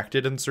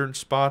protected in certain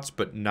spots,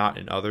 but not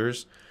in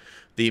others.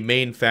 The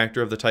main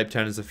factor of the Type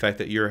 10 is the fact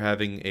that you're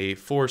having a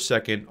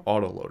 4-second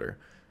autoloader.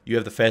 You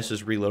have the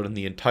fastest reload in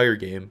the entire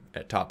game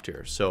at top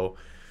tier. So,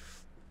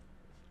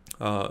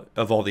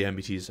 of all the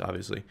MBTs,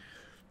 obviously.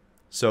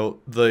 So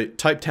the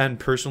Type 10,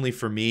 personally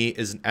for me,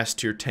 is an S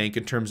tier tank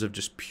in terms of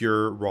just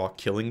pure raw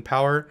killing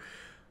power.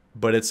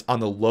 But it's on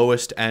the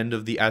lowest end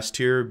of the S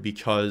tier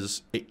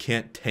because it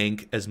can't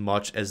tank as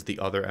much as the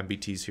other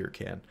MBTs here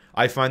can.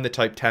 I find the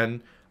Type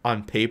 10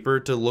 on paper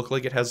to look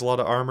like it has a lot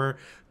of armor,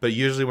 but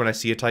usually when I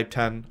see a Type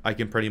 10, I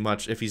can pretty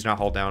much, if he's not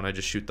hull down, I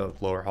just shoot the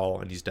lower hull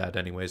and he's dead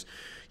anyways.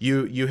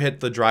 You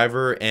hit the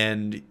driver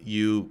and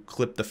you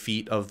clip the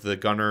feet of the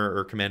gunner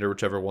or commander,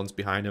 whichever one's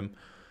behind him.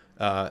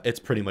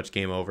 It's pretty much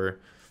game over.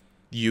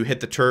 You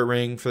hit the turret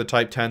ring for the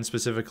Type 10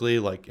 specifically,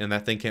 like, and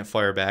that thing can't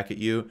fire back at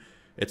you.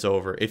 It's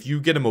over. If you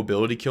get a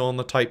mobility kill on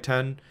the Type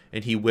 10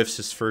 and he whiffs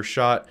his first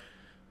shot,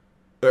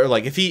 or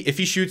like if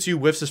he shoots you,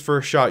 whiffs his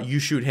first shot, you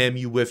shoot him,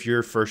 you whiff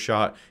your first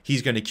shot,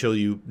 he's going to kill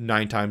you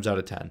 9 times out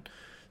of 10.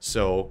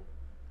 So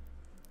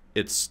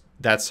it's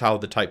that's how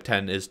the Type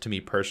 10 is to me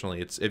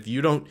personally. It's if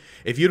you don't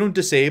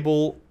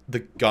disable the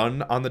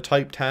gun on the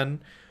Type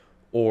 10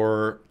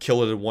 or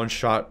kill it in one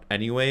shot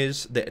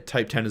anyways, the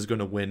Type 10 is going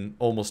to win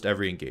almost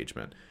every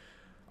engagement.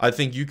 I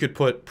think you could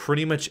put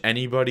pretty much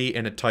anybody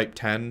in a Type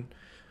 10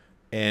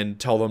 and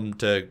tell them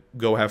to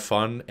go have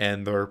fun,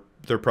 and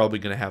they're probably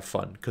going to have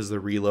fun because the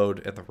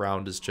reload and the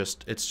round is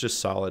it's just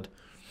solid.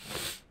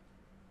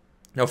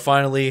 Now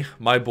finally,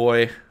 my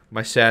boy,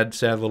 my sad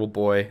little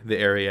boy, the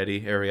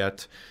Ariete,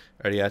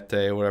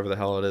 whatever the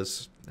hell it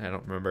is. I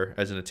don't remember.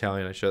 As an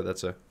Italian, I should.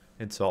 That's a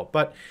insult.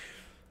 But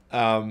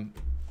the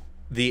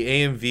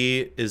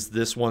AMV is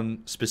this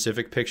one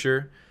specific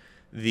picture.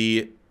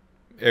 The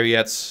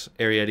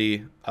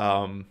Ariete.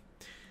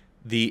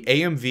 The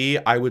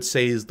AMV, I would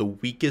say, is the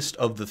weakest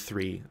of the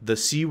three. The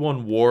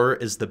C1 War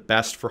is the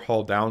best for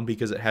hull down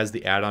because it has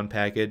the add-on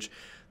package.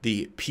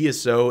 The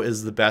PSO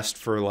is the best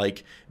for,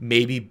 like,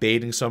 maybe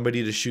baiting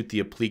somebody to shoot the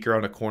applique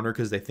around a corner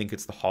because they think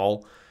it's the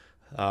hull.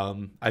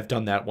 I've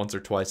done that once or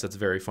twice. That's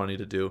very funny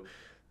to do.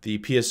 The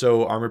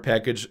PSO armor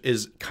package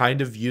is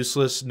kind of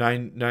useless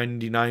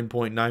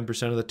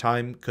 99.9% of the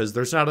time because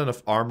there's not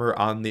enough armor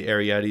on the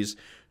Arietes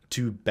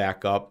to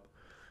back up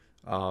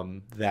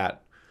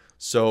that.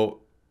 So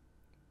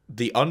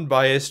the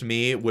unbiased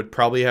me would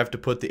probably have to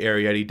put the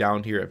Ariete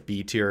down here at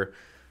B tier.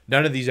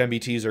 None of these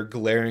MBTs are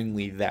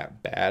glaringly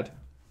that bad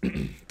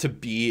to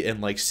be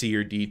in like C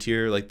or D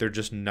tier. Like they're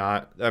just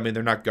not, I mean,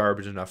 they're not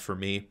garbage enough for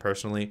me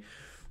personally.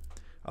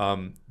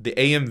 The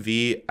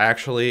AMV,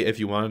 actually, if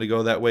you wanted to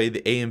go that way,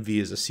 the AMV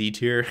is a C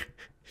tier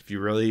if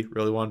you really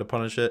wanted to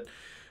punish it.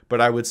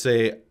 But I would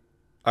say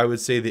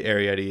the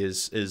Ariete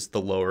is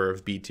the lower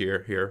of B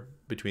tier here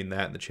between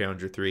that and the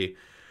Challenger 3.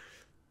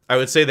 I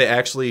would say that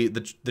actually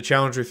the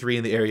Challenger 3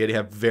 and the Ariete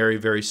have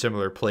very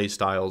similar play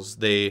styles.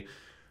 They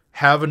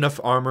have enough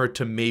armor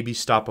to maybe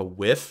stop a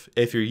whiff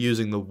if you're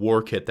using the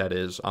war kit that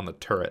is on the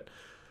turret.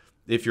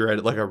 If you're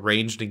at like a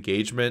ranged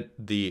engagement,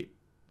 the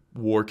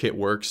war kit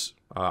works.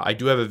 I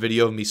do have a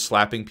video of me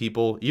slapping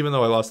people, even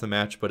though I lost the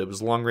match, but it was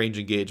long range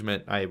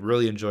engagement. I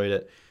really enjoyed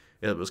it.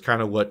 It was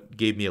kind of what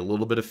gave me a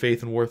little bit of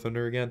faith in War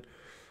Thunder again.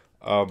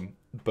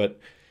 But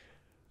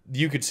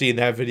you could see in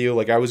that video,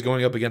 like I was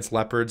going up against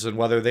Leopards, and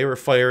whether they were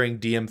firing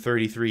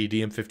DM33,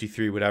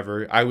 DM53,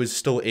 whatever, I was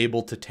still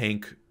able to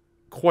tank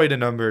quite a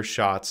number of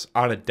shots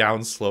on a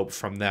downslope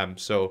from them.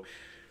 So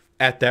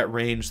at that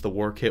range, the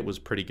war kit was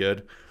pretty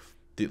good.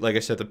 Like I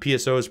said, the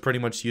PSO is pretty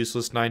much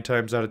useless 9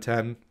 times out of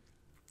 10.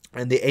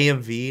 And the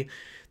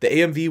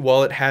AMV,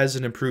 while it has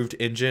an improved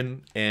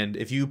engine, and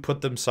if you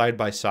put them side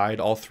by side,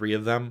 all three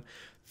of them,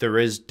 there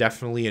is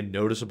definitely a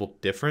noticeable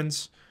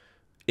difference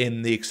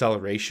in the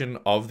acceleration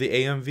of the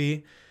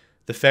AMV.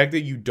 The fact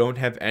that you don't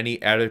have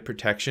any added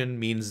protection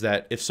means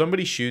that if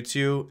somebody shoots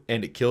you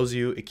and it kills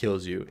you, it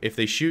kills you. If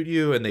they shoot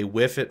you and they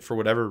whiff it for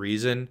whatever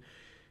reason,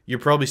 you're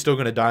probably still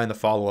going to die in the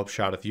follow-up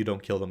shot if you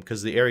don't kill them,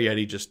 because the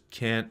Ariete just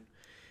can't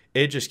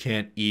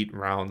eat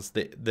rounds.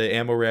 The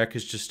ammo rack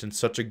is just in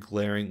such a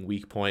glaring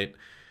weak point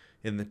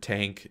in the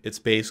tank. It's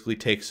basically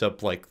takes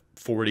up like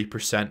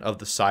 40% of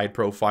the side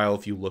profile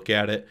if you look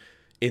at it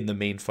in the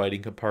main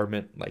fighting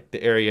compartment. Like the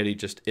Ariete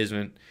just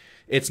isn't,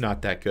 it's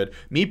not that good.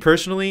 Me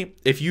personally,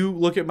 if you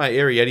look at my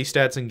Ariete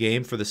stats in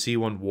game for the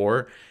C1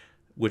 War,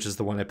 which is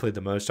the one I played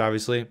the most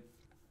obviously,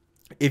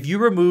 if you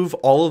remove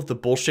all of the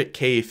bullshit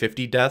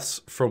K50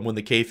 deaths from when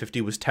the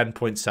K50 was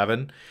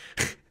 10.7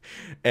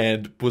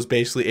 and was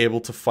basically able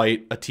to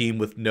fight a team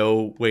with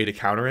no way to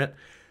counter it,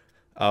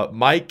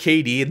 my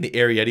KD in the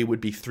Ariete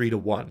would be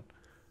 3-1.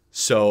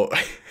 So,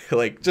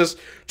 like, just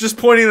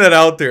pointing that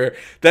out there,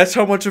 that's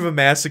how much of a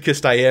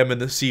masochist I am in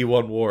the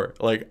C1 War.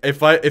 Like,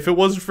 if it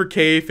wasn't for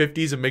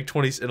K50s and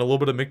MiG-20s and a little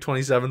bit of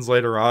MiG-27s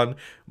later on,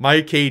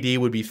 my KD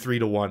would be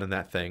 3-1 in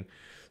that thing.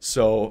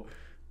 So,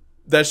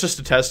 that's just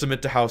a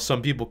testament to how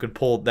some people can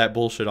pull that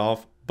bullshit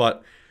off.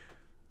 But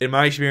in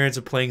my experience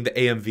of playing the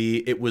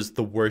AMV, it was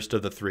the worst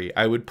of the three.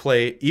 I would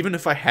play, even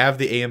if I have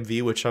the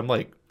AMV, which I'm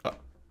like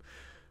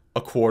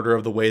a quarter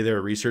of the way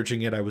they're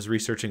researching it, I was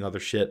researching other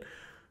shit.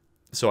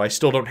 So I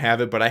still don't have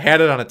it, but I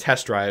had it on a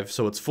test drive,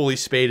 so it's fully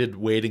spaded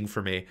waiting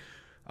for me.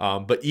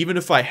 But even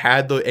if I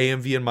had the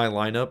AMV in my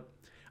lineup,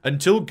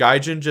 until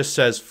Gaijin just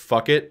says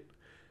fuck it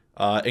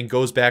and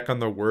goes back on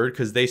their word,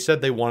 because they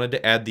said they wanted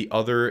to add the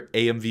other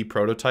AMV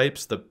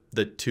prototypes, the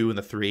 2 and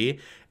the 3,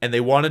 and they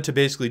wanted to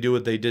basically do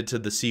what they did to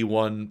the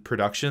C1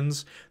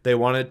 productions. They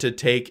wanted to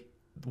take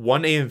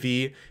one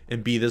AMV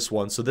and be this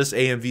one. So this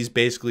AMV is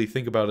basically,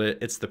 think about it,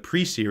 it's the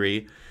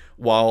pre-series,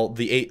 while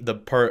the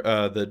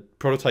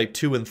prototype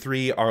 2 and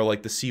 3 are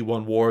like the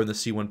C1 War and the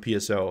C1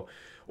 PSO,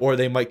 or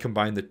they might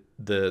combine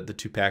the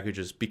two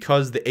packages,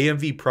 because the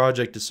AMV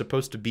project is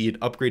supposed to be an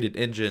upgraded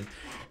engine.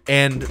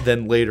 And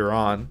then later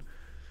on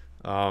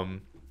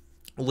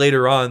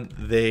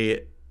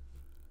they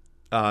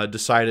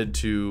decided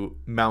to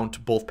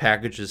mount both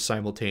packages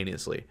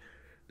simultaneously.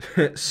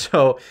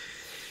 So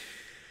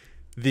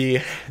the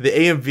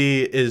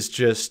AMV is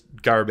just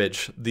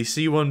garbage. The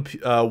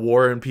C1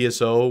 War and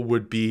PSO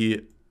would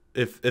be,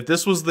 if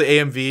this was the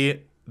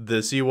AMV the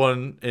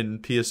C1 in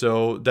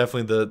PSO,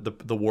 definitely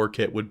the war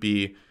kit would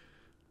be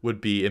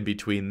in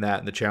between that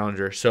and the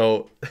Challenger.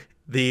 So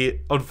the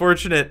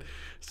unfortunate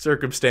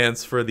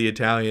circumstance for the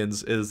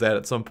Italians is that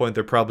at some point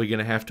they're probably going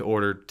to have to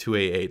order 2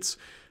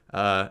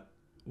 A8s,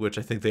 which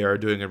I think they are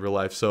doing in real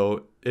life.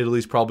 So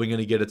Italy's probably going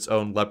to get its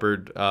own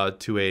Leopard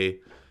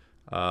 2A7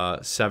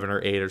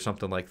 or 8 or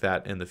something like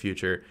that in the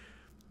future.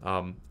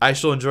 I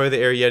still enjoy the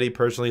Ariete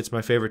personally. It's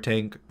my favorite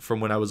tank from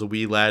when I was a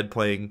wee lad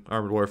playing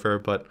Armored Warfare,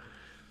 but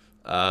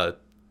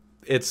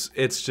it's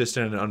just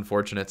in an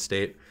unfortunate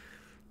state.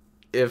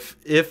 If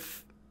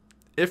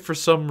for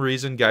some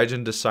reason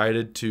Gaijin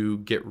decided to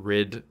get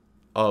rid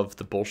of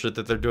the bullshit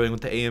that they're doing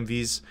with the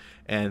AMVs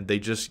and they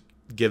just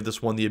give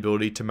this one the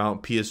ability to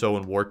mount PSO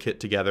and War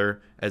Kit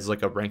together as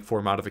like a rank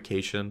 4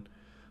 modification,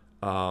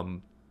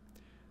 or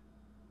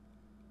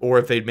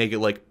if they'd make it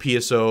like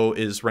PSO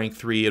is rank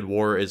 3 and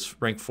War is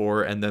rank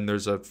 4 and then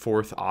there's a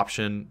 4th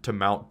option to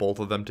mount both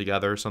of them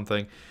together or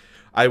something,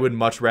 I would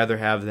much rather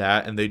have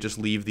that, and they just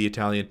leave the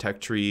Italian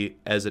tech tree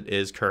as it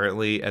is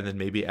currently and then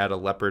maybe add a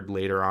Leopard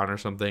later on or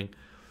something.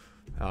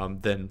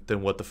 Than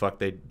what the fuck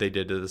they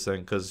did to this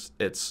thing, because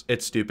it's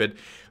stupid.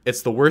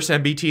 It's the worst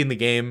MBT in the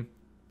game,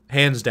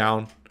 hands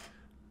down.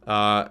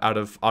 Out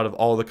of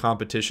all the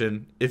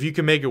competition, if you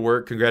can make it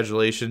work,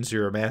 congratulations,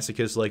 you're a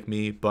masochist like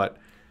me. But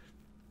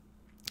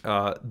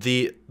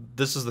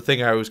this is the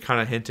thing I was kind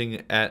of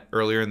hinting at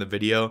earlier in the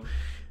video.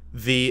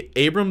 The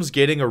Abrams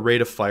getting a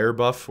rate of fire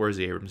buff. Where's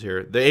the Abrams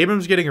here? The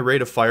Abrams getting a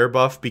rate of fire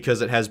buff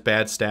because it has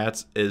bad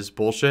stats is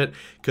bullshit.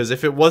 Because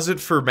if it wasn't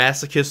for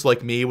masochists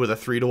like me with a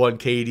 3-to-1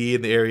 KD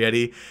in the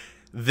Ariete,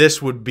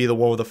 this would be the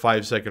one with a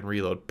 5-second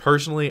reload.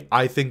 Personally,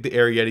 I think the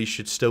Ariete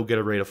should still get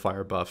a rate of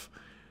fire buff.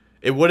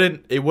 It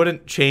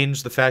wouldn't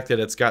change the fact that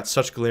it's got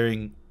such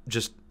glaring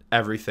just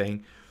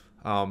everything.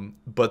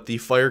 But the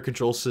fire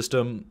control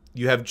system,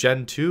 you have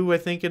Gen 2, I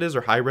think it is,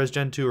 or high-res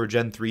Gen 2 or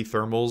Gen 3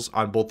 thermals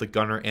on both the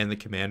gunner and the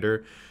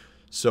commander.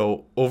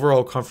 So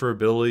overall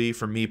comfortability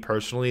for me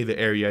personally, the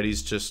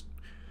Arietes just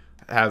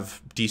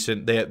have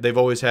decent, they've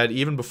always had,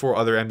 even before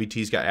other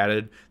MBTs got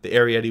added, the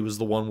Ariete was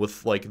the one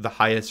with like the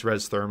highest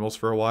res thermals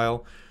for a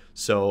while.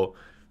 So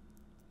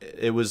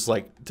it was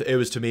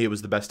to me, it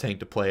was the best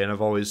tank to play, and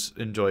I've always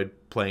enjoyed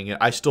playing it.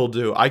 I still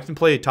do. I can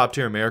play top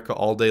tier America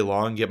all day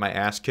long, get my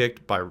ass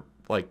kicked by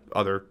like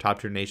other top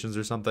tier nations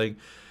or something,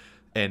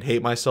 and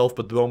hate myself,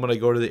 but the moment I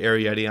go to the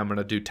Ariete, I'm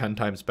gonna do 10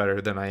 times better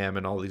than I am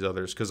in all these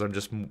others, because I'm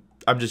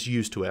just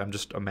used to it. I'm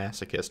just a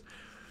masochist.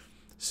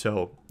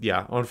 So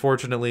yeah,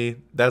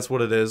 unfortunately, that's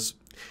what it is.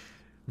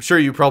 I'm sure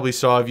you probably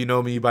saw, if you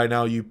know me by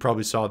now, you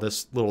probably saw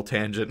this little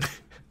tangent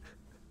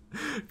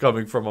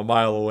coming from a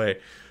mile away.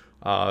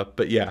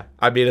 But yeah,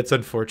 I mean, it's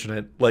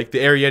unfortunate. Like, the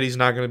Ariete's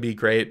not gonna be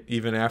great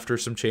even after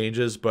some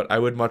changes, but I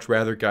would much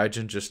rather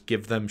Gaijin just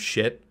give them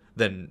shit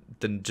than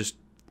just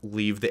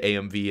leave the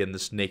AMV in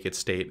this naked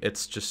state.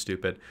 It's just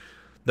stupid.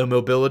 The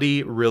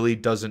mobility really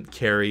doesn't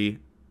carry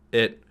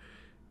it.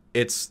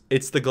 It's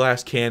the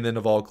glass cannon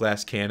of all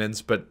glass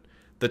cannons, but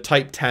the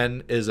Type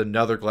 10 is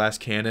another glass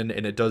cannon,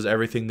 and it does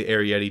everything the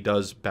Ariete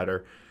does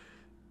better.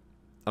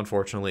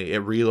 Unfortunately,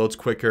 it reloads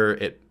quicker,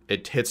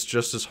 it hits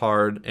just as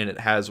hard, and it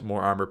has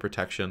more armor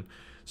protection.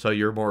 So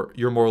you're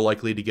more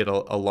likely to get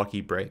a lucky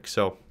break.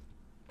 So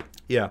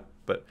yeah,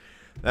 but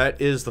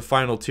that is the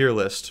final tier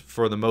list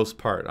for the most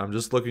part. I'm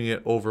just looking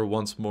it over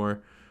once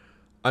more.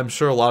 I'm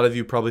sure a lot of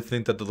you probably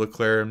think that the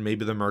Leclrec and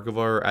maybe the Merkava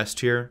are S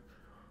tier,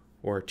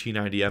 or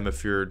T90M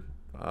if you're,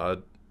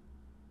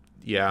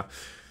 yeah.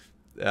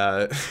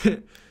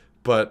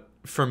 But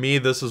for me,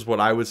 this is what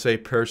I would say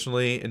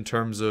personally in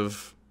terms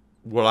of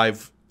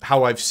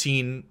how I've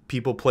seen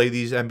people play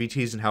these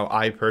MBTs and how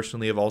I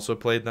personally have also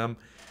played them.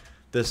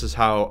 This is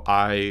how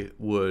I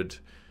would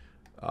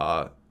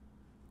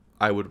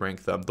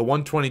rank them. The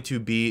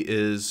 122B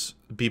is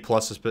B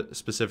plus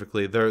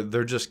specifically.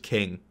 They're just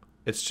king.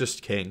 It's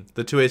just king.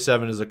 The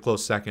 2A7 is a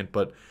close second,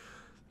 but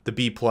the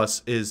B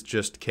plus is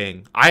just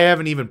king. I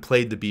haven't even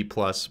played the B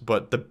plus,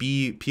 but the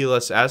B,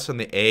 PLSS, and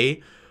the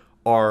A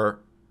are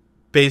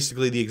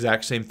basically the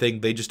exact same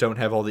thing. They just don't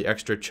have all the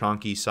extra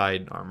chonky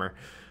side armor.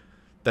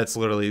 That's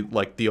literally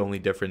like the only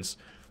difference.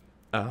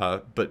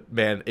 But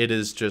man,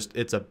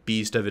 it's a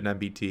beast of an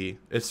MBT.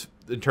 It's,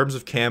 in terms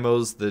of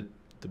camos, the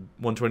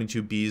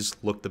 122Bs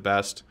look the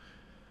best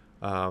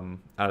out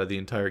of the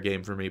entire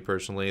game for me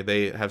personally.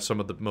 They have some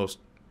of the most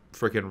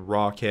freaking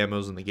raw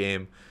camos in the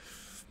game.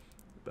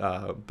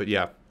 But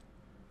yeah,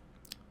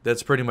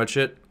 that's pretty much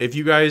it. If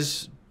you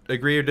guys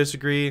agree or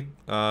disagree,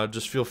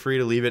 just feel free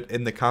to leave it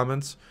in the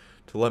comments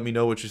to let me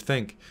know what you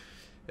think.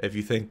 If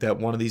you think that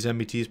one of these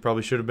MBTs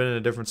probably should have been in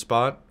a different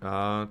spot,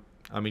 I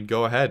mean,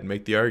 go ahead and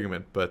make the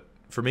argument. But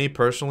for me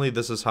personally,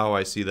 this is how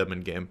I see them in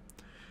game.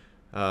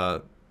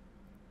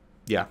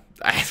 Yeah,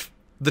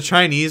 the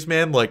Chinese,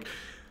 man, like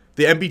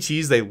the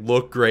MBTs, they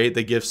look great.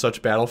 They give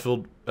such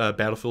Battlefield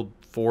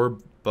 4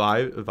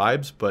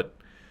 vibes, but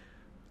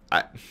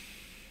I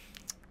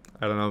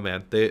don't know,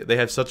 man. They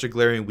have such a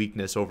glaring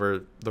weakness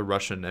over the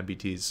Russian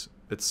MBTs.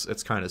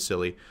 It's kind of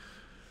silly.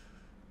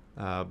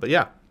 But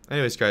yeah.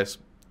 Anyways, guys,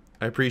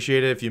 I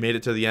appreciate it if you made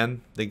it to the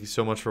end. Thank you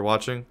so much for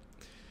watching.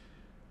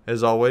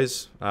 As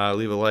always,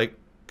 leave a like,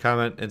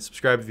 comment, and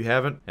subscribe if you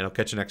haven't, and I'll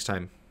catch you next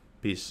time.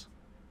 Peace.